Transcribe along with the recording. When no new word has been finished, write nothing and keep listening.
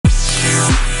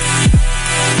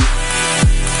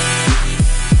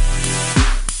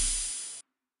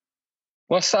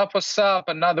What's up? What's up?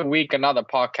 Another week, another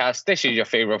podcast. This is your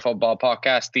favorite football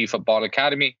podcast, the Football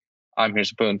Academy. I'm here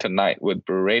spoon tonight with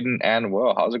Braden and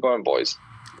Will. How's it going, boys?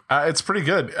 It's pretty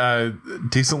good.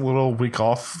 Decent little week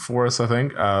off for us, I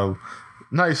think.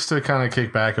 Nice to kind of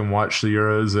kick back and watch the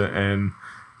Euros and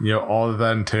all of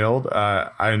that entailed.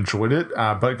 I enjoyed it,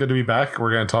 but good to be back.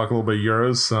 We're going to talk a little bit of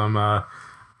Euros, some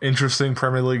interesting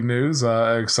Premier League news.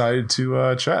 Excited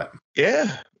to chat.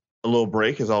 Yeah. A little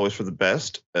break is always for the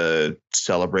best.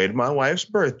 Celebrated my wife's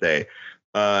birthday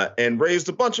and raised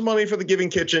a bunch of money for the Giving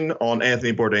Kitchen on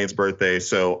Anthony Bourdain's birthday.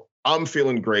 So I'm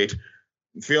feeling great,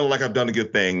 feeling like I've done a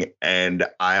good thing. And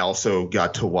I also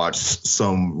got to watch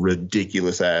some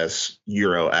ridiculous ass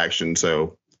Euro action.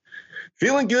 So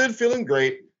feeling good, feeling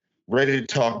great, ready to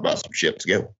talk about some shit. Let's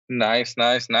go. Nice.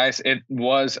 It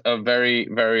was a very,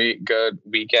 very good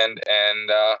weekend. And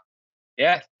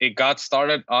yeah, it got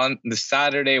started on the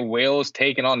Saturday. Wales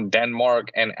taking on Denmark,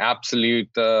 an absolute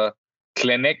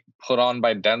clinic put on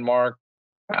by Denmark.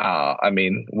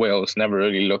 Wales never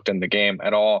really looked in the game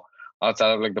at all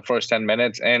outside of like the first 10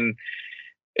 minutes. And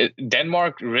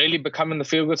Denmark really becoming the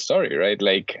feel-good story, right?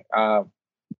 Like,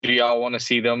 do y'all want to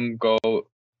see them go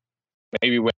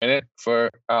maybe win it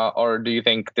or do you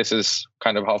think this is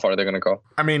kind of how far they're going to go?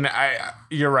 I mean,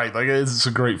 you're right. Like, it's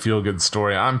a great feel-good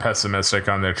story. I'm pessimistic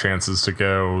on their chances to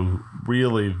go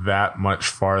really that much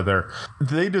farther.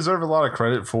 They deserve a lot of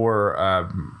credit for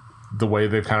the way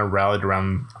they've kind of rallied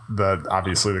around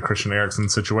obviously the Christian Eriksen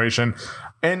situation.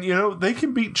 And, they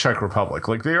can beat Czech Republic.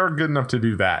 Like, they are good enough to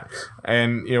do that.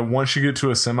 And, once you get to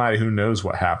a semi, who knows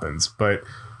what happens. But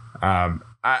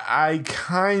I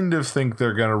kind of think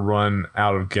they're going to run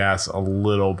out of gas a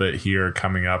little bit here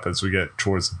coming up as we get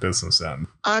towards the business end.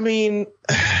 I mean,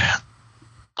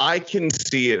 I can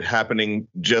see it happening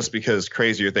just because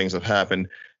crazier things have happened.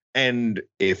 And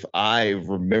if I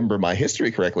remember my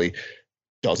history correctly,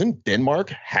 doesn't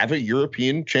Denmark have a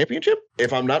European championship,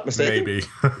 if I'm not mistaken? Maybe.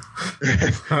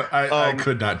 I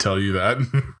could not tell you that.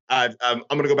 I'm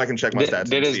going to go back and check my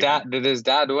stats. Did his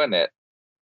dad win it?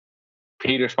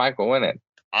 Peter Schmeichel win it?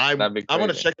 I'm going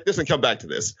to check this and come back to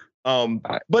this.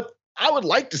 But I would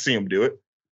like to see him do it.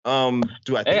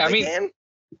 Do I think they can?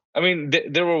 I mean,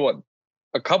 there were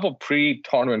a couple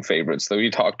pre-tournament favorites that we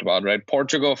talked about, right?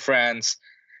 Portugal, France,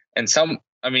 and some.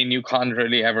 I mean, you can't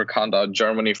really ever count out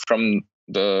Germany from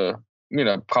the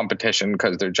competition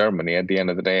because they're Germany at the end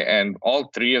of the day, and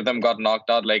all three of them got knocked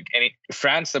out. Like,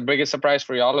 France, the biggest surprise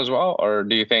for y'all as well, or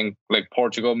do you think like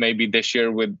Portugal maybe this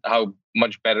year with how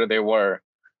much better they were?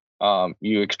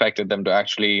 You expected them to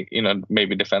actually,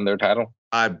 maybe defend their title?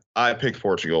 I picked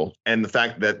Portugal, and the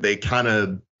fact that they kind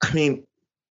of,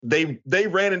 they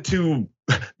ran into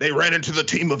the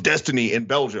team of destiny in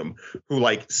Belgium, who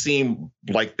seem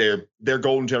like their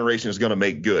golden generation is going to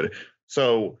make good.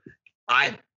 So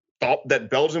I thought that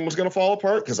Belgium was going to fall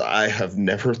apart because I have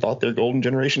never thought their golden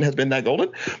generation has been that golden.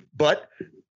 But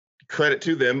credit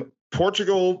to them,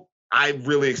 Portugal, I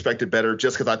really expected better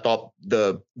just because I thought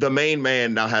the main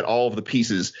man now had all of the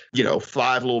pieces,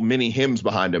 5 little mini hymns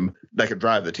behind him that could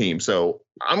drive the team. So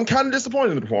I'm kind of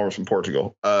disappointed in the performance from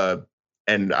Portugal.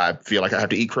 And I feel like I have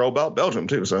to eat crow about Belgium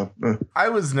too. So I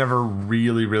was never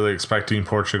really, really expecting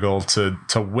Portugal to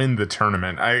win the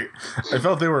tournament. I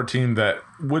felt they were a team that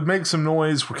would make some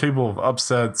noise, were capable of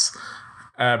upsets.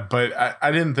 But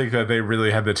I didn't think that they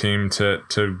really had the team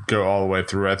to go all the way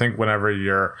through. I think whenever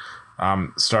you're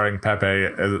starting Pepe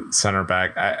as center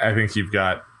back, I think you've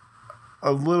got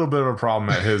a little bit of a problem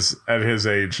at his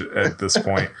age at this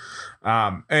point.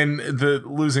 And the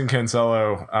losing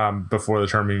Cancelo before the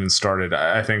tournament even started,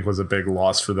 I think was a big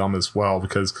loss for them as well,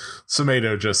 because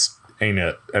Semedo just ain't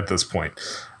it at this point.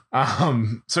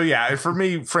 So yeah, for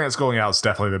me, France going out is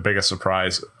definitely the biggest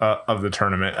surprise of the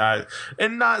tournament.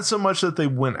 And not so much that they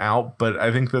went out, but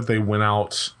I think that they went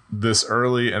out this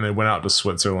early and they went out to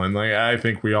Switzerland. Like, I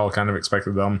think we all kind of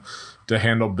expected them to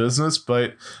handle business,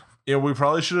 but we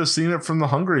probably should have seen it from the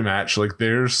Hungary match. Like,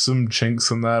 there's some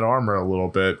chinks in that armor a little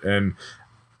bit. And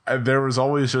there was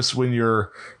always just, when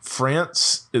you're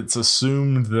France, it's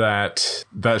assumed that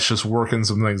that's just working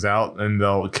some things out and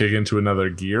they'll kick into another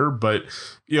gear. But,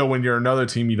 when you're another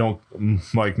team, you don't,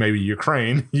 like maybe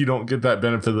Ukraine, you don't get that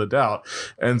benefit of the doubt.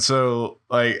 And so,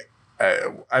 like,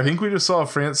 I think we just saw a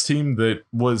France team that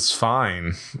was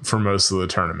fine for most of the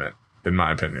tournament, in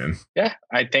my opinion. Yeah,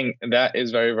 I think that is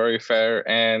very, very fair.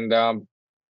 And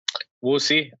we'll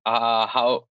see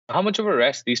how much of a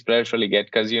rest these players really get.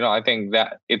 Because, I think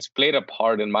that it's played a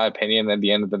part, in my opinion, at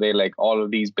the end of the day. Like, all of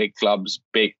these big clubs,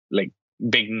 big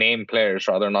name players,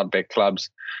 rather, not big clubs,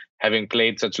 having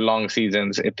played such long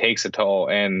seasons, it takes a toll.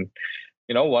 And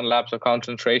one lapse of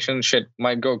concentration, shit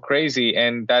might go crazy.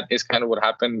 And that is kind of what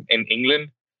happened in England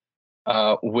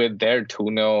with their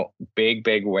 2-0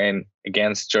 big win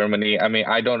against Germany. I mean,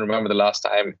 I don't remember the last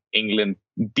time England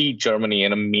beat Germany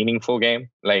in a meaningful game.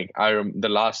 Like the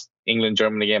last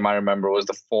England-Germany game I remember was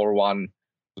the 4-1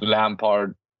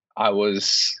 Lampard. I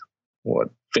was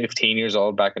 15 years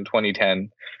old back in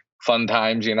 2010. Fun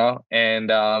times,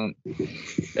 and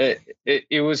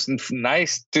it was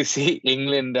nice to see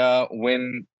England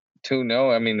win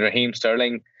 2-0. I mean, Raheem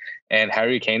Sterling and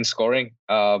Harry Kane scoring.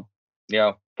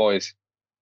 Boys,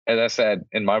 as I said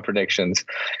in my predictions,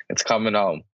 it's coming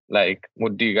home. Like,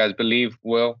 what do you guys believe,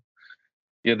 Will?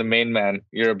 You're the main man.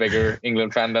 You're a bigger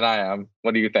England fan than I am.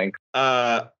 What do you think?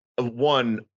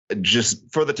 One,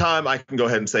 just for the time, I can go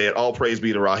ahead and say it. All praise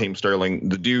be to Raheem Sterling.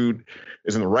 The dude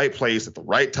is in the right place at the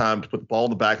right time to put the ball in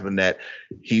the back of the net.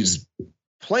 He's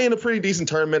playing a pretty decent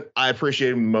tournament. I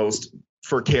appreciate him most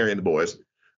for carrying the boys.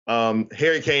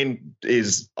 Harry Kane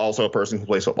is also a person who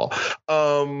plays football.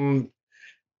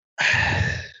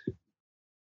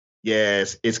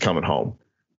 Yes, it's coming home.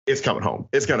 It's coming home.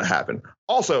 It's going to happen.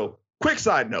 Also, quick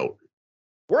side note,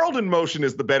 World in Motion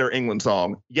is the better England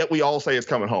song, yet we all say it's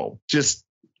coming home. Just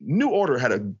New Order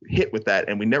had a hit with that,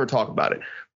 and we never talk about it.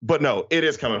 But no, it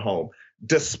is coming home.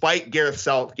 Despite Gareth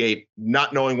Southgate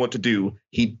not knowing what to do,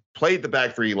 he played the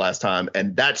back three last time,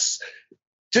 and that's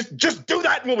just do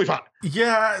that and we'll be fine.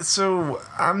 Yeah, so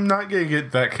I'm not going to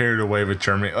get that carried away with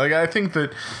Germany. Like, I think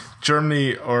that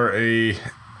Germany are a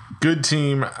good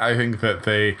team. I think that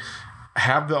they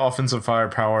have the offensive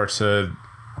firepower to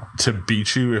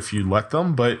beat you if you let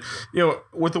them. But,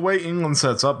 with the way England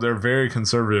sets up, they're a very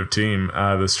conservative team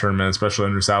this tournament, especially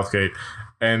under Southgate.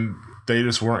 And they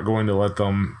just weren't going to let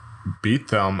them beat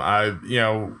them.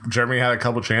 Germany had a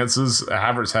couple chances.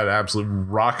 Havertz had an absolute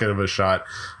rocket of a shot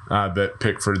that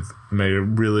Pickford made a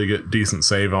really decent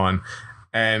save on.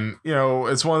 And,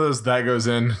 it's one of those that goes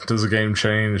in. Does the game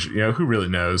change? Who really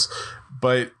knows?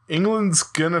 But England's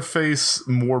going to face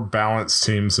more balanced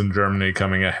teams than Germany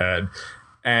coming ahead.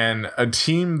 And a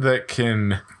team that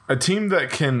can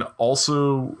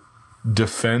also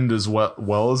defend as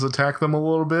well as attack them a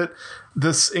little bit.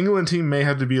 This England team may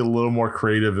have to be a little more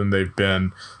creative than they've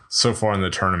been so far in the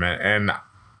tournament. And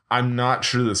I'm not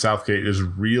sure that Southgate is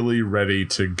really ready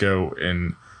to go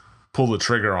and pull the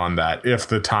trigger on that if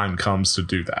the time comes to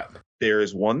do that. There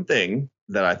is one thing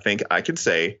that I think I could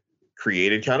say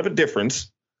created kind of a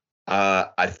difference.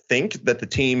 I think that the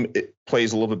team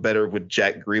plays a little bit better with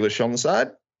Jack Grealish on the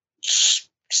side,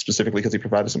 specifically because he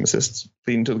provided some assists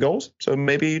leading to the goals. So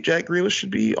maybe Jack Grealish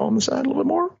should be on the side a little bit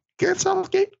more. Gareth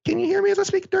Southgate, can you hear me as I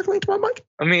speak directly into my mic?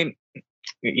 I mean,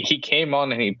 he came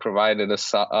on and he provided an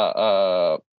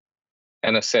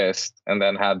assist and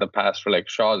then had the pass for like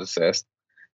Shaw's assist.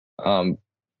 Don't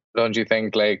you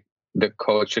think like the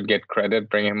coach should get credit,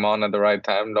 bring him on at the right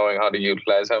time, knowing how to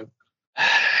utilize him?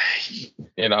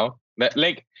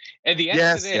 Like at the end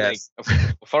of the day, like,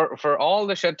 for all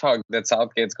the shit talk that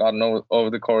Southgate's gotten over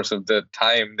the course of the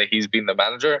time that he's been the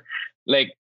manager,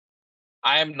 like,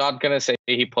 I'm not gonna say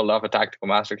he pulled off a tactical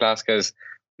masterclass because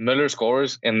Miller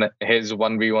scores in his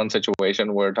 1v1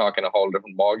 situation. We're talking a whole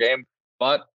different ball game,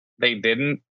 but they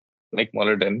didn't. Like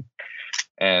Muller didn't,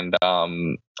 and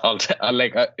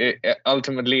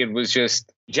ultimately it was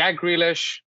just Jack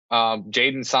Grealish,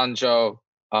 Jadon Sancho,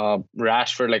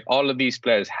 Rashford, like all of these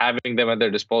players, having them at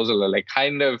their disposal, like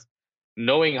kind of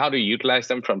knowing how to utilize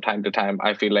them from time to time,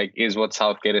 I feel like is what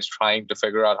Southgate is trying to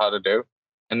figure out how to do.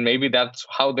 And maybe that's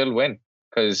how they'll win,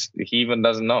 because he even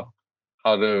doesn't know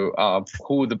how to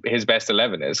his best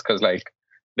 11 is. Because like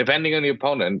depending on the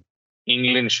opponent,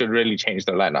 England should really change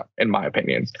their lineup, in my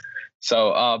opinion.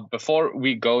 So before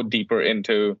we go deeper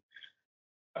into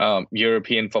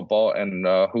European football and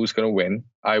who's going to win,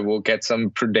 I will get some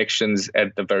predictions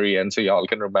at the very end so y'all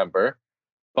can remember.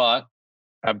 But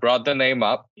I brought the name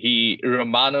up.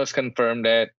 Romano's confirmed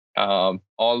it. All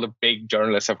the big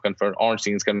journalists have confirmed.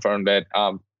 Ornstein's confirmed it.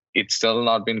 It's still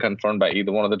not been confirmed by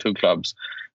either one of the two clubs.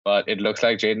 But it looks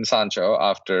like Jadon Sancho,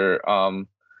 after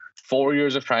 4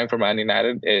 years of trying for Man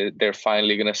United, they're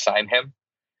finally going to sign him.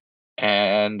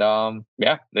 And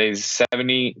there's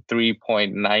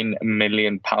 £73.9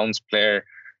 million player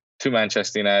to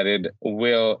Manchester United.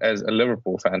 Will, as a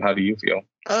Liverpool fan, how do you feel?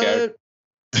 Scared?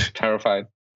 Terrified?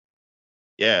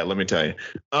 Yeah, let me tell you.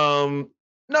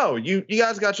 No, you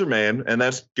guys got your man, and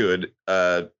that's good.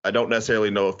 I don't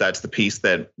necessarily know if that's the piece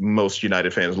that most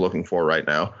United fans are looking for right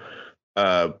now,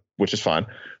 which is fine.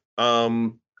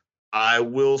 I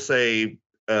will say,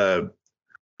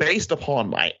 based upon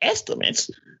my estimates,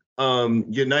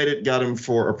 United got him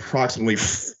for approximately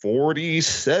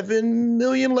 47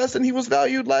 million less than he was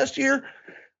valued last year.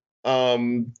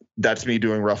 That's me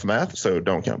doing rough math, so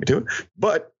don't count me to it.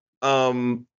 But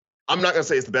I'm not gonna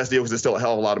say it's the best deal because it's still a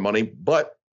hell of a lot of money.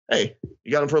 But hey,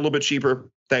 you got him for a little bit cheaper.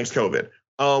 Thanks, COVID.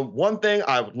 One thing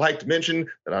I would like to mention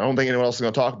that I don't think anyone else is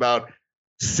gonna talk about: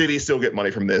 City still get money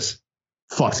from this.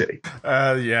 Fuck City.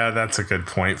 Yeah, that's a good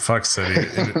point. Fuck City,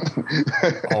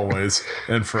 always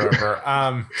and forever.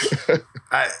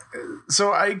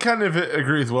 So I kind of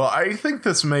agree with Will. I think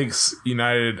this makes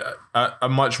United a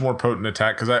much more potent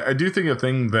attack because I do think a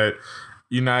thing that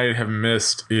United have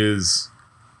missed is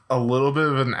a little bit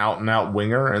of an out and out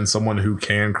winger and someone who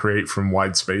can create from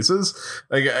wide spaces.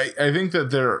 Like I think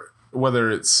that they're,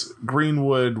 whether it's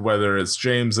Greenwood, whether it's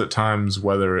James at times,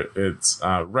 whether it's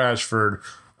Rashford.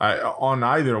 On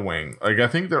either wing, like I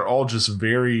think they're all just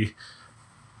very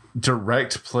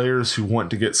direct players who want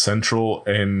to get central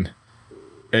and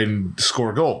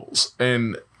score goals,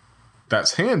 and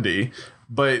that's handy.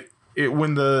 But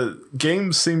when the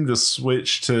games seem to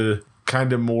switch to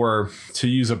kind of more, to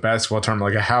use a basketball term,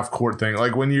 like a half court thing,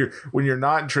 like when you're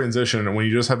not in transition and when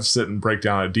you just have to sit and break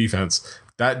down a defense,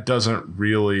 that doesn't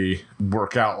really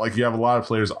work out. Like you have a lot of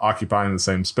players occupying the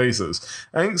same spaces.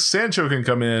 I think Sancho can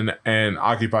come in and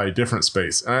occupy a different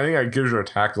space, and I think that gives your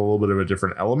attack a little bit of a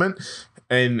different element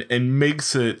and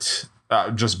makes it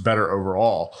just better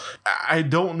overall. I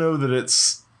don't know that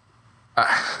it's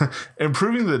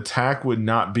improving the attack would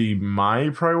not be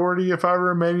my priority if I were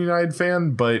a Man United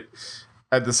fan, but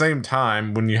at the same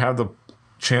time, when you have the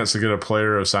chance to get a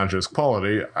player of Sancho's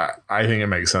quality, I think it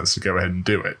makes sense to go ahead and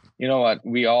do it. You know what?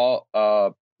 We all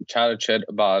chatted shit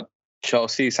about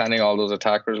Chelsea signing all those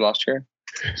attackers last year.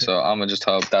 So I'm going to just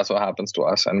hope that's what happens to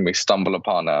us and we stumble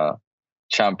upon a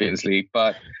Champions League.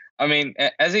 But I mean,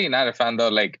 as a United fan, though,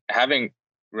 like having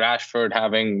Rashford,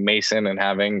 having Mason, and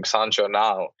having Sancho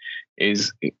now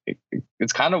it's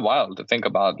kind of wild to think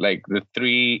about. Like the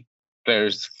three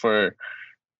players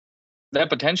that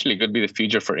potentially could be the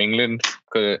future for England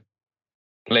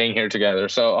playing here together.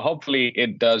 So hopefully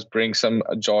it does bring some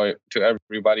joy to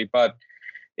everybody. But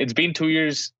it's been 2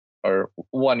 years or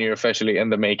 1 year officially in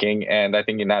the making, and I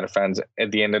think United fans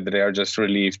at the end of the day are just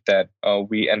relieved that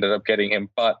we ended up getting him.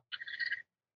 But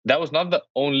that was not the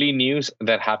only news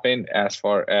that happened as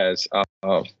far as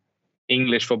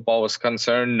English football was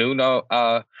concerned. Nuno,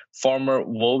 former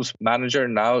Wolves manager,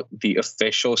 now the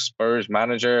official Spurs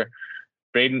manager.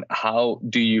 Braden, how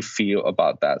do you feel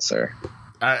about that, sir?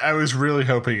 I was really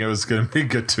hoping it was going to be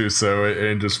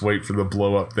Gattuso and just wait for the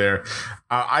blow up there.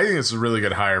 I think it's a really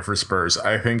good hire for Spurs.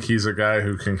 I think he's a guy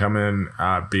who can come in,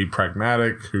 be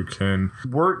pragmatic, who can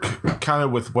work kind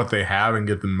of with what they have and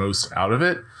get the most out of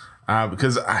it.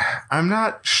 Because I'm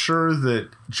not sure that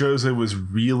Jose was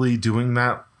really doing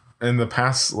that in the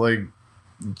past, like,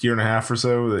 year and a half or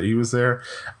so that he was there.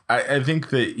 I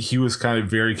think that he was kind of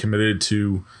very committed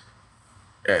to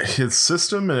his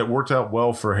system, and it worked out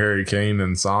well for Harry Kane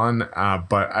and Son,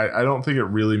 but I don't think it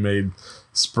really made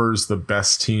Spurs the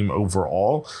best team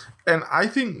overall. And I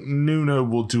think Nuno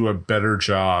will do a better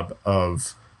job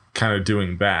of kind of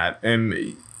doing that.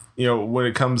 And, you know, when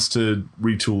it comes to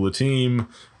retool the team,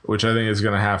 which I think is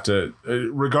going to have to,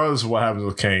 regardless of what happens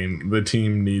with Kane, the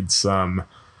team needs some,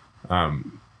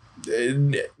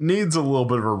 it needs a little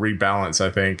bit of a rebalance,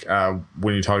 I think,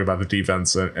 when you talk about the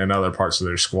defense and other parts of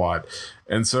their squad.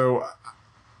 And so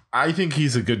I think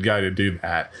he's a good guy to do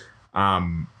that.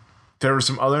 There were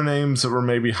some other names that were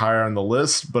maybe higher on the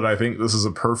list, but I think this is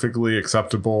a perfectly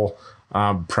acceptable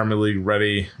Premier League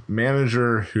ready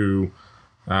manager who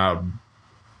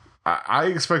I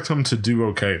expect him to do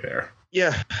okay there.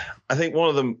 Yeah, I think one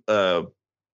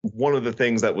of the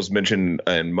things that was mentioned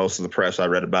in most of the press I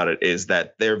read about it is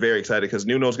that they're very excited because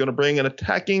Nuno's going to bring an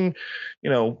attacking,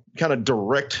 kind of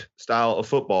direct style of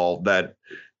football that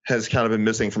has kind of been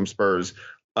missing from Spurs.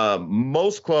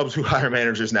 Most clubs who hire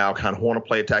managers now kind of want to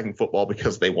play attacking football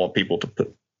because they want people to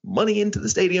put money into the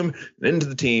stadium and into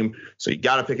the team. So you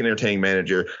got to pick an entertaining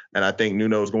manager. And I think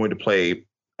Nuno is going to play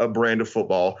a brand of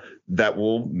football that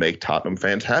will make Tottenham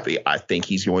fans happy. I think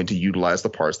he's going to utilize the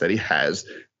parts that he has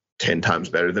 10 times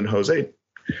better than Jose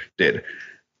did.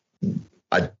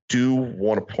 I do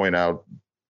want to point out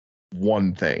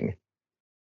one thing.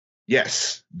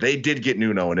 Yes, they did get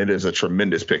Nuno, and it is a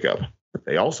tremendous pickup. But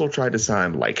they also tried to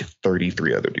sign like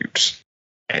 33 other dudes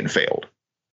and failed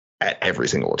at every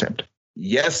single attempt.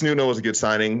 Yes, Nuno was a good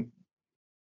signing,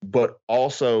 but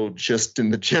also just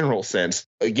in the general sense,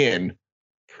 again,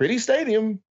 pretty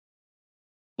stadium,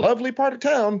 lovely part of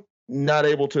town, not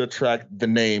able to attract the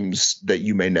names that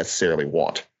you may necessarily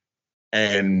want.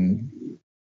 And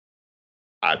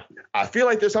I feel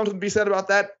like there's something to be said about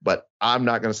that, but I'm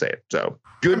not going to say it. So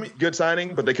good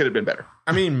signing, but they could have been better.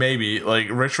 I mean, maybe like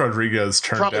Rich Rodriguez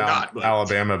turned down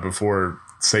Alabama before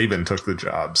Saban took the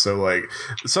job. So like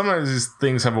sometimes these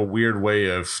things have a weird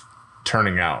way of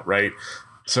turning out, right?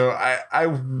 So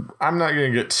I'm not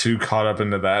going to get too caught up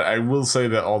into that. I will say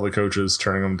that all the coaches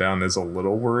turning them down is a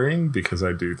little worrying, because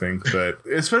I do think that,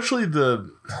 especially the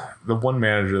one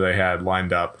manager they had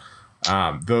lined up,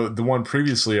 the one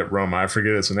previously at Roma, I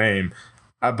forget its name,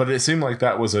 but it seemed like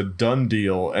that was a done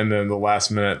deal. And then the last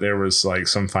minute there was like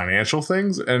some financial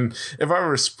things. And if I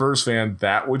were a Spurs fan,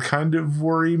 that would kind of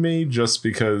worry me, just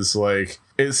because like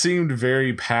it seemed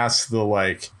very past the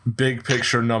like big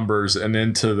picture numbers and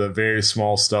into the very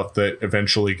small stuff that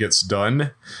eventually gets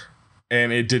done.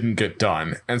 And it didn't get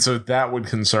done. And so that would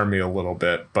concern me a little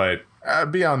bit. But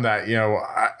beyond that,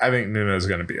 I think Nuno is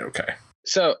going to be okay.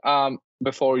 So,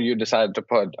 before you decided to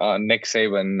put Nick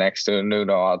Saban next to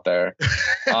Nuno out there,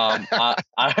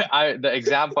 the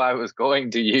example I was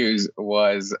going to use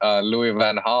was Louis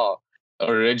van Gaal.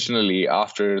 Originally,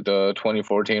 after the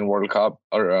 2014 World Cup,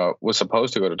 was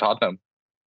supposed to go to Tottenham,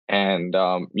 and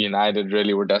United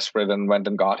really were desperate and went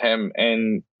and got him.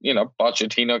 And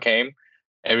Pochettino came.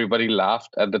 Everybody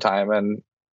laughed at the time, and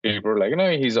people were like, "No,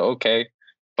 he's okay,"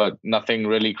 but nothing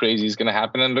really crazy is going to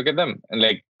happen. And look at them, and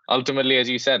like. Ultimately, as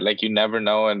you said, like you never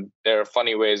know, and there are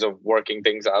funny ways of working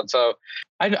things out. So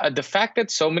the fact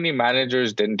that so many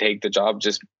managers didn't take the job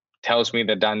just tells me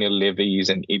that Daniel Levy is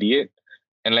an idiot.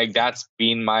 And like that's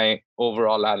been my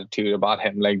overall attitude about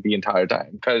him like the entire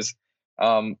time, because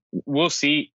we'll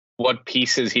see what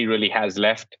pieces he really has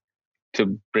left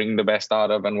to bring the best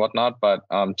out of and whatnot. But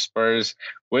Spurs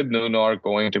with Nuno are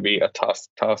going to be a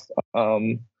tough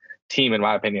team, in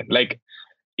my opinion. Like,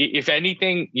 if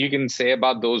anything you can say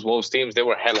about those Wolves teams, they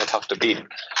were hella tough to beat.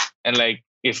 And like,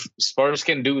 if Spurs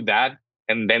can do that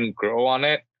and then grow on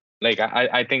it, like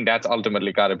I think that's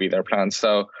ultimately got to be their plan.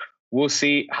 So we'll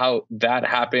see how that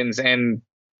happens. And,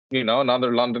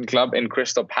 another London club in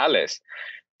Crystal Palace,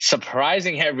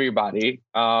 surprising everybody.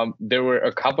 There were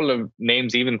a couple of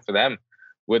names even for them,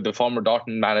 with the former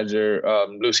Dortmund manager,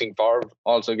 Lucien Favre,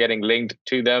 also getting linked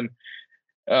to them.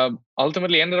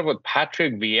 Ultimately ended up with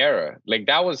Patrick Vieira. Like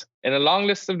that was in a long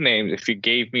list of names. If you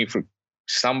gave me for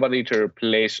somebody to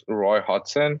replace Roy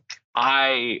Hodgson,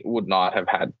 I would not have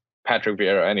had Patrick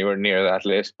Vieira anywhere near that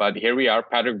list. But here we are,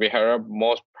 Patrick Vieira,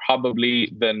 most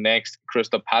probably the next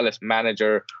Crystal Palace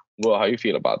manager. Well, how you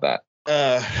feel about that?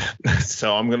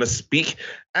 So I'm going to speak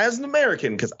as an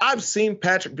American, because I've seen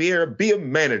Patrick Vieira be a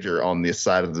manager on this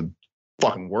side of the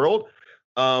fucking world.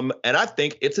 And I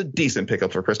think it's a decent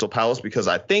pickup for Crystal Palace, because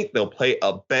I think they'll play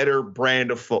a better brand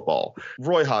of football.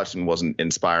 Roy Hodgson wasn't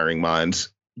inspiring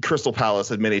minds. Crystal Palace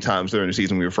had many times during the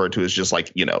season we referred to as just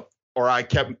like, or I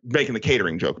kept making the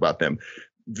catering joke about them.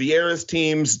 Vieira's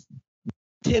teams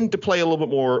tend to play a little bit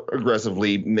more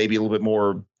aggressively, maybe a little bit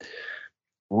more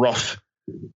rough,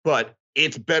 but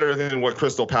it's better than what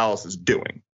Crystal Palace is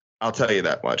doing. I'll tell you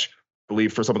that much. I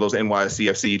believe for some of those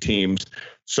NYCFC teams.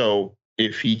 So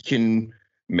if he can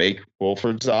make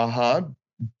Wilfred Zaha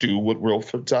do what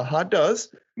Wilfred Zaha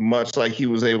does, much like he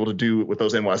was able to do with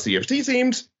those NYCFC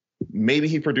teams, maybe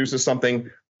he produces something.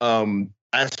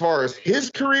 As far as his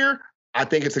career, I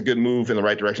think it's a good move in the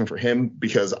right direction for him,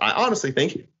 because I honestly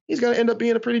think he's going to end up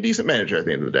being a pretty decent manager at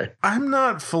the end of the day. I'm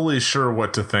not fully sure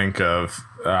what to think of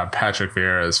Patrick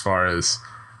Vieira as far as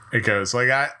it goes. Like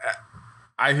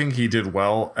I think he did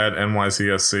well at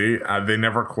NYCFC. They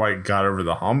never quite got over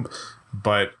the hump.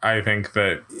 But I think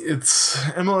that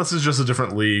MLS is just a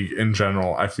different league in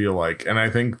general, I feel like. And I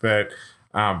think that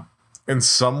in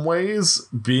some ways,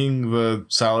 being the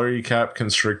salary cap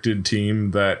constricted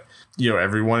team that,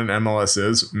 everyone in MLS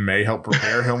is, may help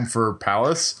prepare him for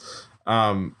Palace.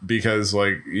 Because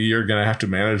like you're going to have to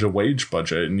manage a wage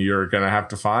budget, and you're going to have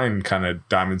to find kind of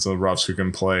diamonds in the roughs who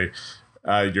can play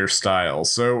your style.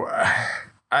 So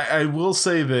I will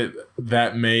say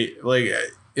that may, like,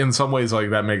 in some ways, like,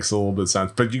 that makes a little bit of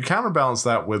sense. But you counterbalance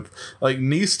that with, like,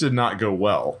 Nice did not go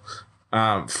well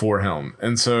for him.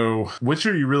 And so which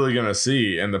are you really going to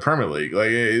see in the Premier League? Like,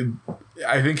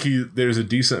 I think there's a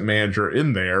decent manager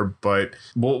in there, but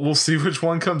we'll see which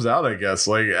one comes out, I guess.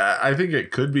 Like, I think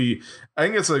it could be, I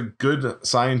think it's a good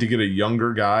sign to get a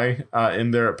younger guy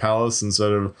in there at Palace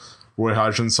instead of Roy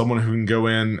Hodgson, someone who can go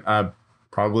in,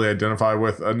 probably identify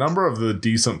with a number of the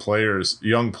decent players,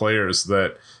 young players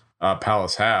that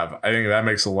Palace have. I think that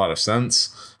makes a lot of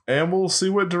sense, and we'll see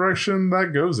what direction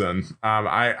that goes in.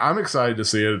 I'm excited to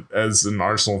see it as an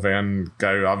Arsenal fan,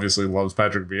 guy who obviously loves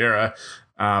Patrick Vieira.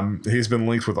 He's been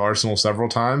linked with Arsenal several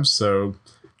times, so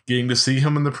getting to see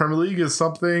him in the Premier League is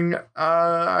something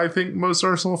I think most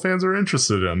Arsenal fans are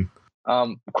interested in.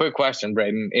 Quick question,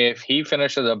 Brayden. If he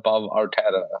finishes above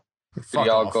Arteta, Fuck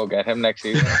y'all off. go get him next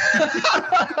season?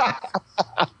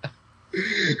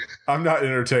 I'm not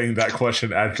entertaining that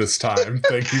question at this time.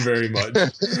 Thank you very much.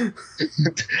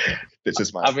 This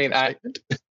is my. I mean, I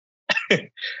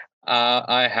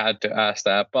had to ask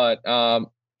that, but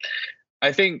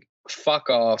I think fuck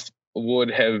off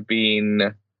would have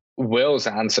been Will's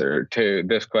answer to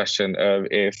this question of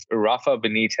if Rafa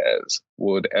Benitez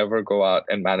would ever go out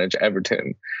and manage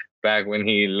Everton back when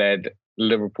he led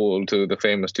Liverpool to the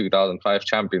famous 2005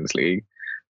 Champions League.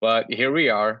 But here we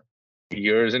are,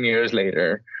 years and years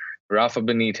later, Rafa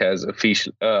Benitez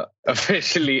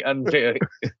officially unveiled.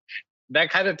 That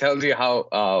kind of tells you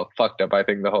how fucked up I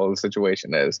think the whole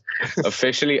situation is.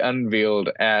 Officially unveiled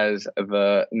as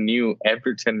the new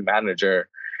Everton manager.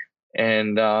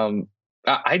 And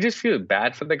I just feel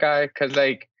bad for the guy because,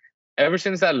 like, ever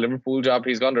since that Liverpool job,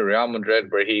 he's gone to Real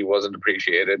Madrid where he wasn't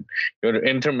appreciated. He went to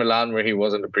Inter Milan where he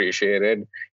wasn't appreciated.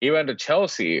 He went to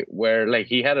Chelsea where, like,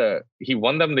 he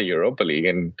won them the Europa League,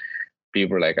 and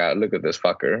people were like, look at this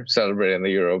fucker celebrating the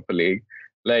Europa League.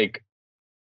 Like,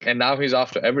 and now he's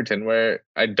off to Everton where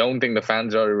I don't think the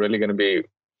fans are really going to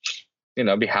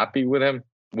be happy with him.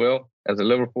 Will, as a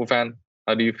Liverpool fan,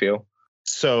 how do you feel?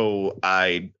 So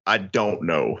I don't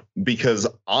know, because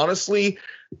honestly,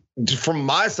 from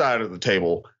my side of the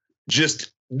table,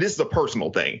 just this is a personal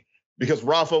thing, because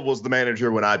Rafa was the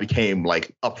manager when I became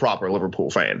like a proper Liverpool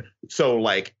fan. So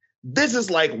like, this is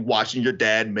like watching your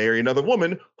dad marry another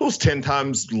woman who's 10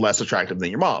 times less attractive than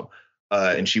your mom.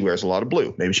 And she wears a lot of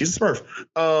blue. Maybe she's a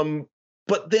Smurf.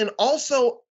 But then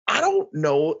also, I don't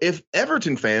know if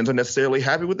Everton fans are necessarily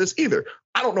happy with this either.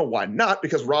 I don't know why not,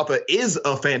 because Rafa is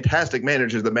a fantastic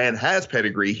manager. The man has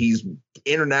pedigree. He's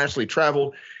internationally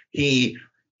traveled. He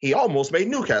almost made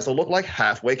Newcastle look like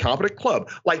halfway competent club.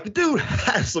 Like, the dude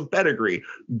has some pedigree,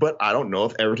 but I don't know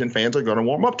if Everton fans are going to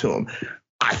warm up to him.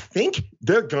 I think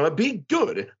they're going to be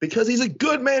good because he's a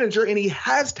good manager and he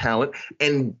has talent,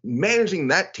 and managing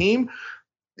that team,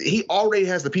 he already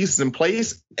has the pieces in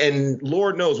place, and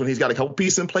Lord knows when he's got a couple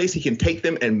pieces in place, he can take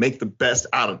them and make the best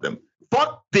out of them.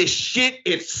 Fuck this shit.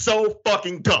 It's so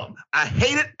fucking dumb. I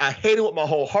hate it. I hate it with my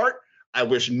whole heart. I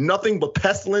wish nothing but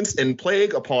pestilence and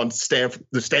plague upon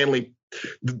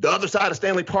the other side of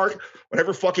Stanley Park,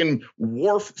 whatever fucking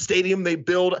wharf stadium they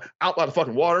build out by the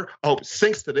fucking water. I hope it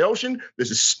sinks to the ocean.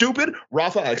 This is stupid.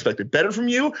 Rafa, I expected better from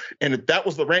you. And if that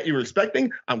was the rant you were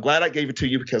expecting, I'm glad I gave it to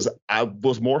you, because I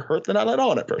was more hurt than I let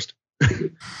on at first.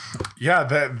 Yeah,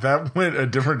 that went a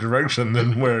different direction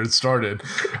than where it started.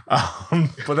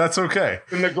 But that's okay.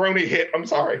 And the groany hit. I'm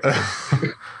sorry.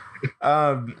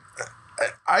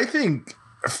 I think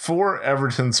for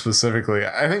Everton specifically,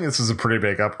 I think this is a pretty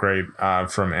big upgrade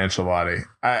from Ancelotti.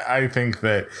 I think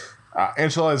that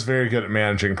Ancelotti is very good at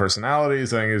managing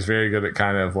personalities. I think he's very good at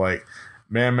kind of like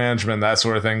man management, that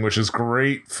sort of thing, which is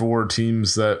great for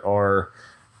teams that are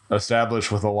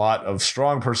established with a lot of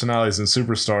strong personalities and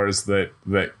superstars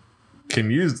that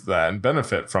can use that and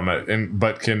benefit from it,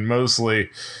 but can mostly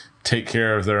take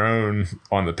care of their own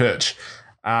on the pitch.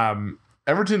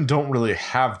 Everton don't really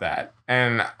have that.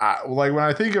 And like when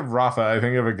I think of Rafa, I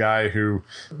think of a guy who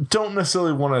don't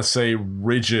necessarily want to say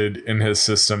rigid in his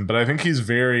system, but I think he's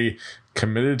very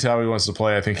committed to how he wants to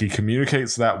play. I think he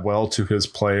communicates that well to his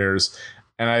players.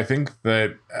 And I think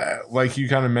that, like you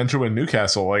kind of mentioned with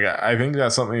Newcastle, like I think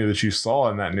that's something that you saw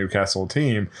in that Newcastle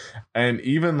team. And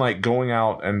even like going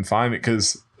out and finding,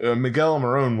 because Miguel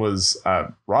Almiron was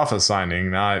Rafa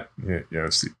signing, not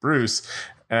Steve Bruce.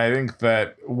 And I think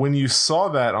that when you saw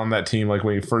that on that team, like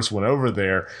when you first went over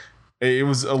there, it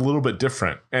was a little bit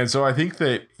different. And so I think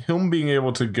that him being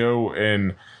able to go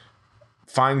and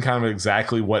find kind of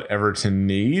exactly what Everton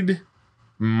need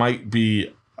might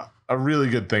be a really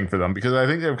good thing for them, because I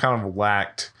think they've kind of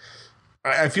lacked.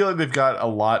 I feel like they've got a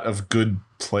lot of good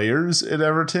players at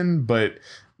Everton, but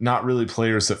not really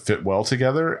players that fit well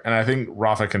together. And I think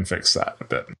Rafa can fix that a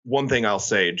bit. One thing I'll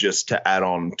say, just to add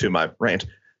on to my rant,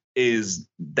 is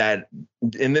that,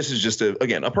 and this is just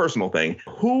a personal thing,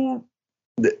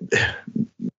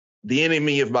 the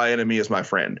enemy of my enemy is my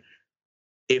friend.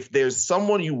 If there's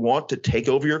someone you want to take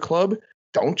over your club,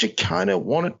 don't you kind of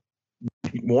want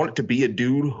it to be a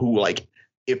dude who, like,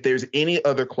 if there's any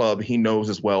other club he knows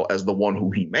as well as the one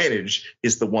who he managed,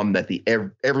 is the one that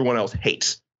everyone else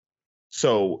hates.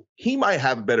 So he might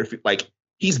have a better, like,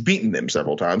 he's beaten them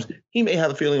several times. He may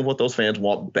have a feeling of what those fans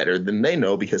want better than they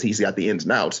know, because he's got the ins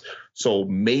and outs. So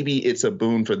maybe it's a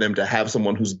boon for them to have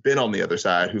someone who's been on the other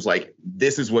side, who's like,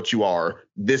 this is what you are,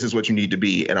 this is what you need to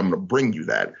be, and I'm going to bring you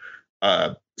that.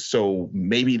 So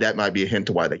maybe that might be a hint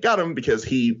to why they got him, because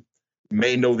he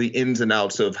may know the ins and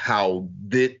outs of how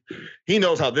he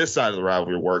knows how this side of the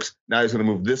rivalry works. Now he's going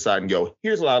to move this side and go,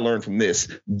 here's what I learned from this.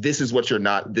 This is what you're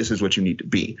not. This is what you need to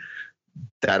be.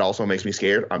 That also makes me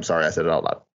scared. I'm sorry I said it out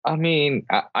loud. I mean,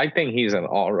 I think he's an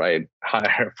all right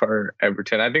hire for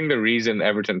Everton. I think the reason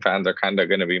Everton fans are kind of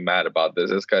going to be mad about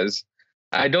this is because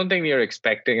I don't think you're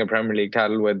expecting a Premier League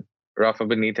title with Rafa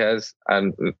Benitez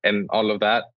and all of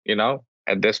that,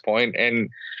 at this point. And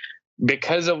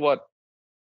because of what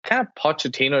kind of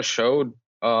Pochettino showed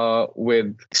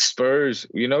with Spurs,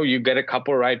 you get a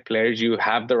couple right players, you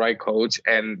have the right coach,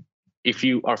 and if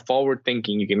you are forward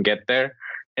thinking, you can get there.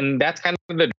 And that's kind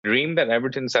of the dream that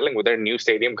Everton's selling with their new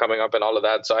stadium coming up and all of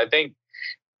that. So I think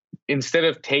instead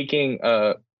of taking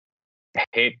a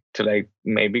hit to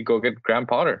maybe go get Graham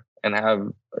Potter and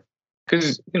have,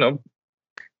 because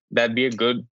that'd be a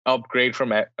good upgrade from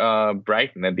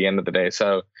Brighton at the end of the day.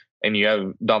 So, and you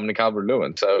have Dominic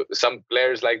Calvert-Lewin. So some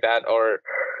players like that, or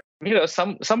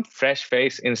some fresh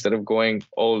face instead of going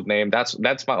old name. That's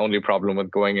my only problem with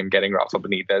going and getting Rafa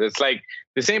Benitez. It's like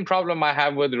the same problem I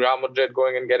have with Real Madrid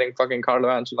going and getting fucking Carlo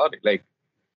Ancelotti.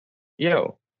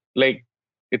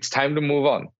 It's time to move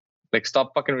on.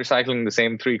 Stop fucking recycling the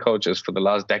same three coaches for the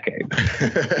last decade.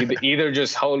 either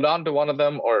just hold on to one of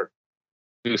them or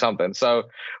do something. So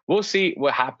we'll see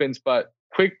what happens, but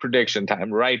quick prediction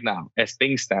time right now as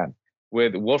things stand,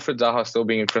 with Wilfried Zaha still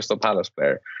being a Crystal Palace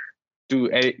player. Who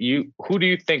do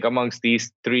you think amongst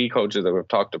these three coaches that we've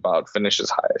talked about finishes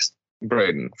highest?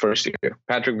 Braden, first year.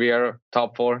 Patrick Vieira,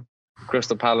 top 4.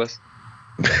 Crystal Palace.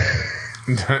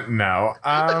 No.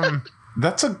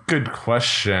 That's a good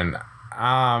question.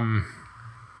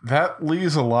 That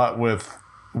leaves a lot with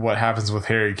what happens with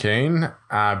Harry Kane,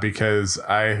 because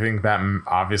I think that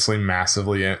obviously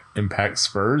massively impacts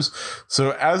Spurs.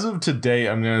 So as of today,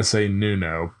 I'm going to say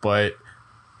Nuno, but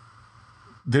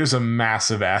there's a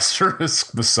massive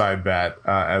asterisk beside that,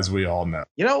 as we all know.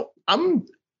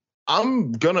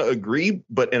 I'm gonna agree,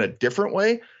 but in a different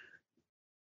way.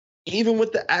 Even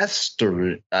with the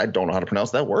asterisk, I don't know how to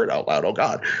pronounce that word out loud. Oh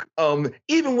God!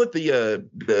 Even with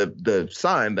the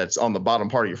sign that's on the bottom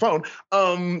part of your phone,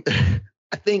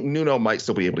 I think Nuno might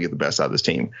still be able to get the best out of this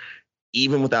team,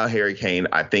 even without Harry Kane.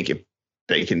 I think if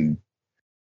they can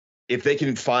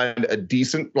find a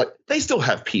decent, they still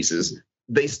have pieces.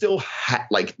 They still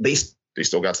they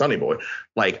still got Sonny Boy.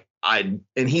 And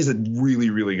he's a really,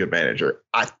 really good manager.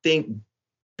 I think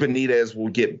Benitez will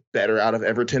get better out of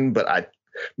Everton, but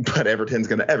Everton's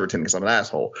going to Everton because I'm an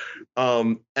asshole.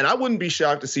 And I wouldn't be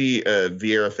shocked to see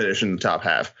Vieira finish in the top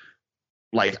half.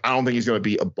 I don't think he's going to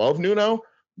be above Nuno,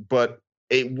 but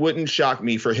it wouldn't shock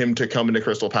me for him to come into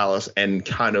Crystal Palace and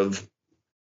kind of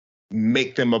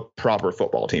make them a proper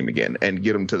football team again and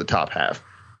get them to the top half.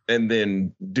 And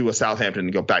then do a Southampton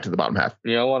and go back to the bottom half.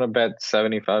 You don't want to bet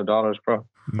 $75, bro.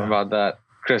 No. About that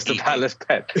Crystal Palace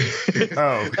bet.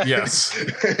 Oh, yes.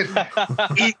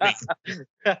 Eat me.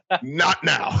 Not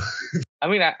now. I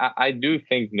mean, I do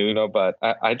think Nuno, but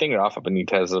I think Rafa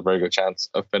Benitez has a very good chance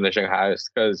of finishing highest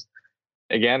because,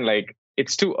 again,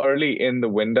 it's too early in the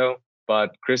window,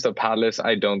 but Crystal Palace,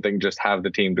 I don't think just have the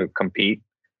team to compete.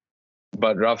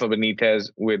 But Rafa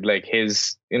Benitez with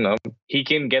his, he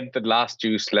can get the last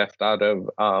juice left out of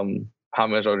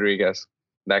James Rodriguez,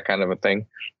 that kind of a thing.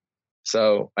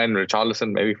 So, and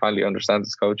Richarlison maybe finally understands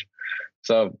his coach.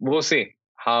 So we'll see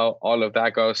how all of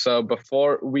that goes. So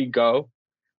before we go,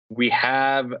 we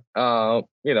have, the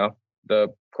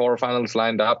quarterfinals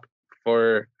lined up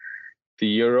for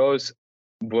the Euros.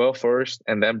 Will first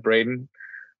and then Braden.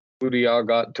 Who do y'all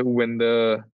got to win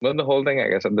the whole thing, I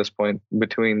guess, at this point,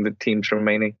 between the teams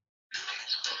remaining?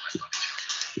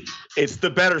 It's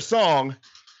the better song.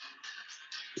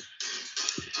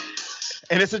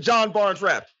 And it's a John Barnes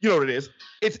rap. You know what it is.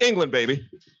 It's England, baby.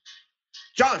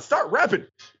 John, start rapping.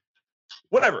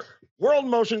 Whatever. World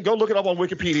Motion, go look it up on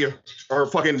Wikipedia. Or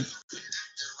fucking...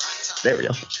 There we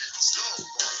go.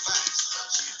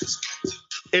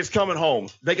 It's coming home.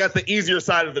 They got the easier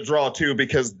side of the draw, too,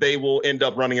 because they will end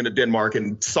up running into Denmark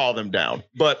and saw them down.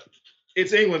 But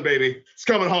it's England, baby. It's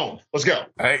coming home. Let's go.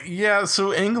 Yeah,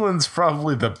 so England's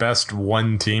probably the best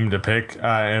one team to pick,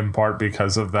 in part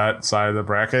because of that side of the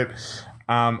bracket.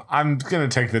 I'm going to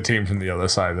take the team from the other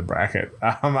side of the bracket.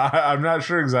 I'm not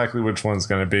sure exactly which one's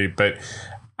going to be, but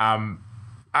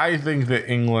I think that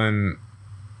England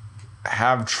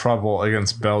have trouble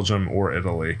against Belgium or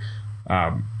Italy.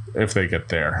 If they get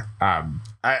there.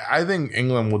 I think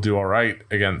England will do all right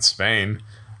against Spain.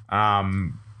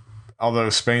 although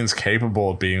Spain's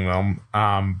capable of beating them.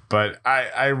 But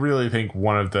I really think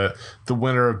one of the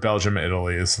winner of Belgium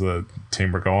Italy is the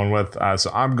team we're going with. So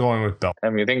I'm going with Belgium.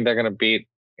 And you think they're going to beat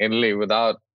Italy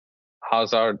without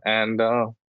Hazard and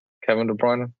Kevin De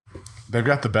Bruyne? They've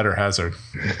got the better Hazard.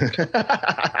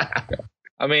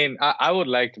 I mean, I would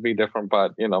like to be different,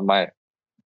 but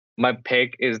my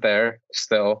pick is there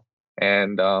still,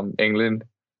 and England,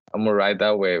 I'm gonna ride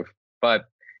that wave. But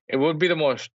it would be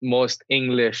the most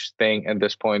English thing at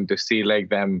this point to see like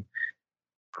them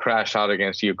crash out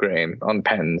against Ukraine on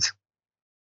pens.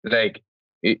 Like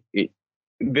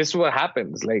this is what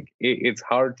happens. Like it's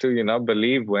hard to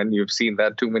believe when you've seen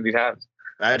that too many times.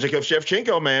 Magic of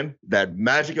Shevchenko, man. That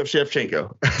magic of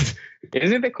Shevchenko.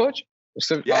 Isn't it, coach?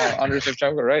 Under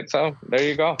Shevchenko, right? So there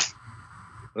you go.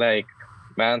 Like,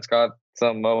 man's got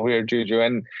some weird juju,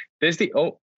 and this is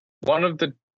one of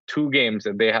the 2 games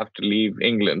that they have to leave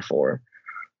England for,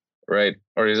 right?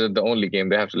 Or is it the only game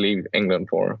they have to leave England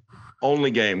for?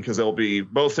 Only game, because they'll be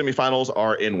both semifinals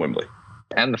are in Wembley,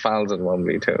 and the finals in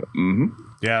Wembley too. Mm-hmm.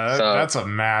 Yeah, that's a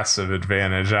massive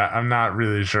advantage. I'm not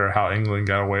really sure how England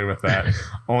got away with that,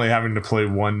 only having to play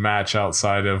one match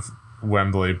outside of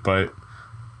Wembley. But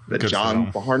the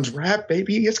John Barnes rap,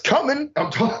 baby, it's coming.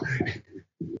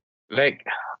 Like,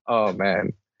 oh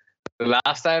man, the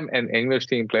last time an English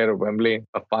team played at Wembley,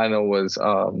 a final was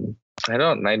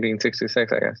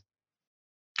 1966, I guess.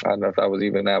 I don't know if that was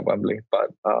even at Wembley,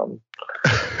 but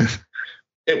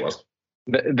it was.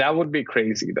 That would be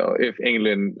crazy though if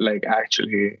England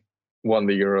actually won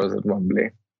the Euros at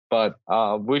Wembley. But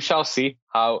we shall see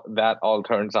how that all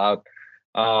turns out.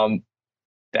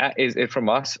 That is it from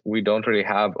us. We don't really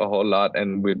have a whole lot,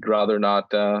 and we'd rather not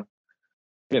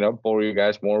bore you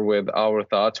guys more with our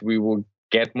thoughts. We will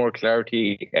get more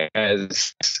clarity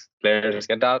as players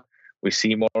get out. We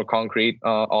see more concrete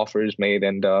offers made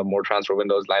and more transfer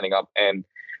windows lining up, and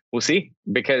we'll see.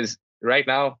 Because right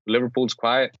now Liverpool's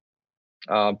quiet.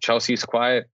 Chelsea's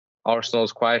quiet.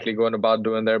 Arsenal's quietly going about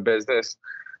doing their business.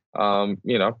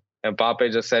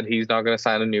 Mbappe just said he's not going to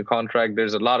sign a new contract.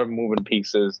 There's a lot of moving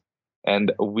pieces,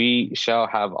 and we shall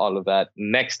have all of that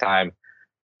next time.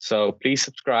 So please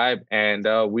subscribe, and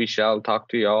we shall talk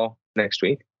to y'all next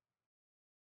week.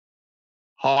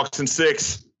 Hawks and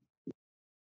 6.